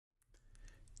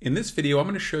In this video, I'm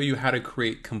going to show you how to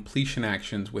create completion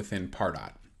actions within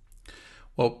Pardot.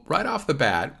 Well, right off the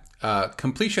bat,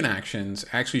 completion actions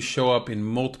actually show up in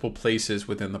multiple places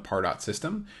within the Pardot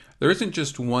system. There isn't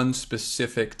just one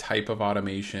specific type of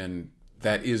automation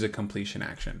that is a completion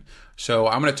action. So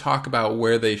I'm going to talk about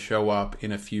where they show up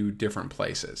in a few different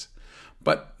places.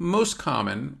 But most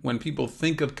common, when people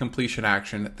think of completion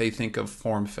action, they think of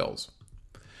form fills.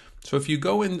 So if you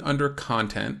go in under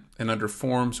content and under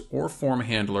forms or form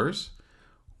handlers,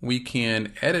 we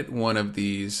can edit one of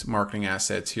these marketing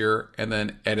assets here and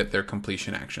then edit their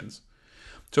completion actions.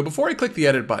 So before I click the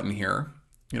edit button here,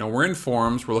 we're in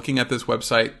forms, we're looking at this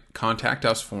website contact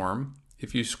us form.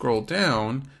 If you scroll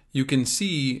down, you can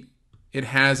see it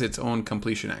has its own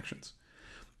completion actions.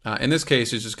 In this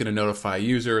case, it's just going to notify a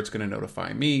user, it's going to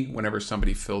notify me whenever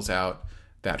somebody fills out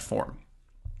that form.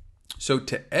 So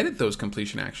to edit those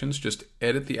completion actions, just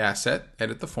edit the asset,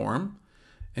 edit the form,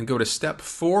 and go to step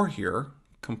 4 here,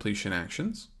 completion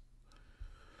actions.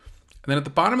 And then at the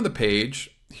bottom of the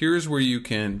page, here's where you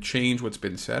can change what's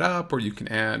been set up, or you can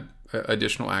add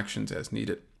additional actions as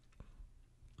needed.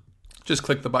 Just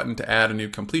click the button to add a new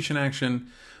completion action,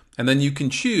 and then you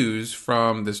can choose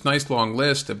from this nice long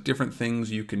list of different things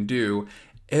you can do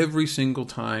every single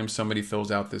time somebody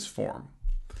fills out this form.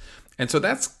 And so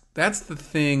that's the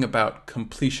thing about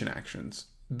completion actions.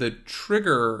 They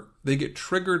get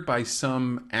triggered by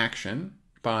some action,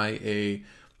 by a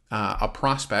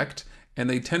prospect, and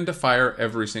they tend to fire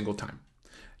every single time.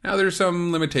 Now there's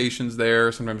some limitations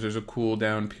there. Sometimes there's a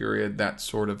cooldown period, that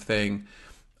sort of thing.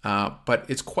 But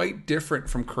it's quite different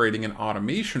from creating an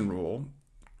automation rule,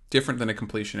 different than a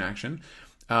completion action,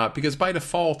 because by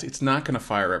default, it's not going to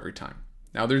fire every time.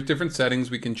 Now there's different settings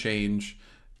we can change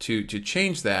to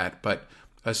change that, but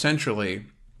essentially,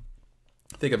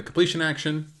 think of a completion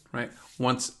action, right?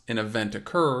 Once an event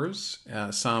occurs,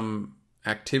 some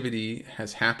activity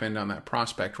has happened on that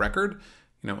prospect record,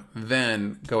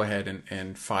 then go ahead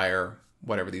and fire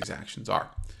whatever these actions are.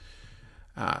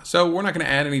 So we're not going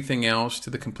to add anything else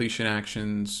to the completion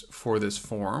actions for this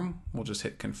form. We'll just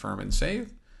hit confirm and save.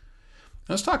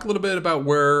 Now let's talk a little bit about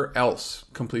where else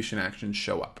completion actions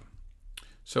show up.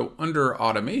 So under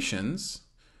automations,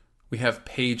 we have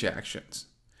page actions.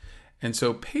 And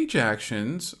so page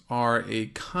actions are a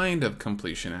kind of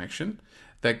completion action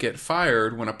that get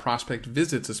fired when a prospect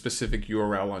visits a specific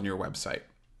URL on your website.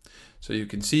 So you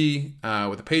can see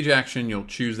with a page action, you'll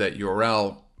choose that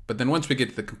URL, but then once we get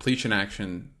to the completion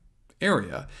action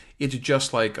area, it's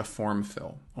just like a form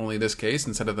fill. Only in this case,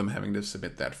 instead of them having to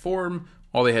submit that form,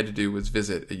 all they had to do was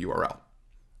visit a URL.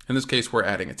 In this case, we're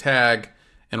adding a tag,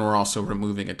 and we're also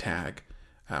removing a tag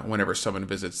whenever someone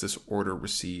visits this order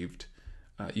received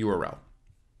URL.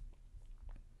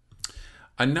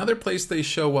 Another place they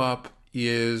show up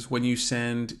is when you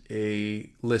send a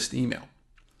list email.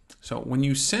 So when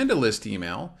you send a list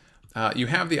email, you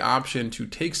have the option to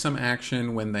take some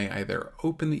action when they either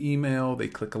open the email, they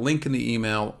click a link in the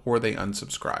email, or they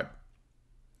unsubscribe.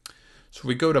 So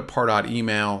we go to Pardot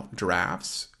email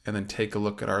drafts and then take a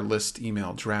look at our list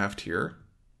email draft here.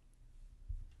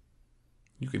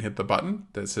 You can hit the button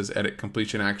that says edit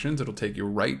completion actions. It'll take you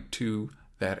right to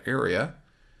that area.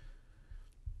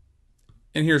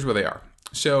 And here's where they are.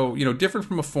 So, different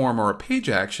from a form or a page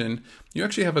action, you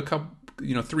actually have a couple,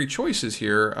 3 choices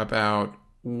here about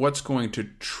what's going to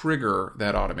trigger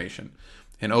that automation: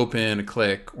 an open, a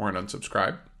click, or an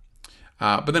unsubscribe.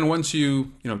 But then once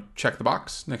you, check the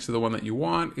box next to the one that you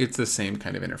want, it's the same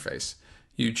kind of interface.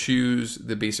 You choose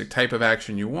the basic type of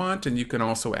action you want, and you can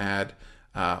also add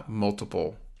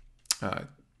multiple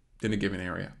in a given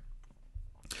area.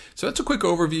 So that's a quick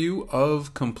overview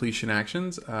of completion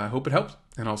actions. I hope it helps,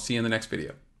 and I'll see you in the next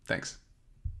video. Thanks.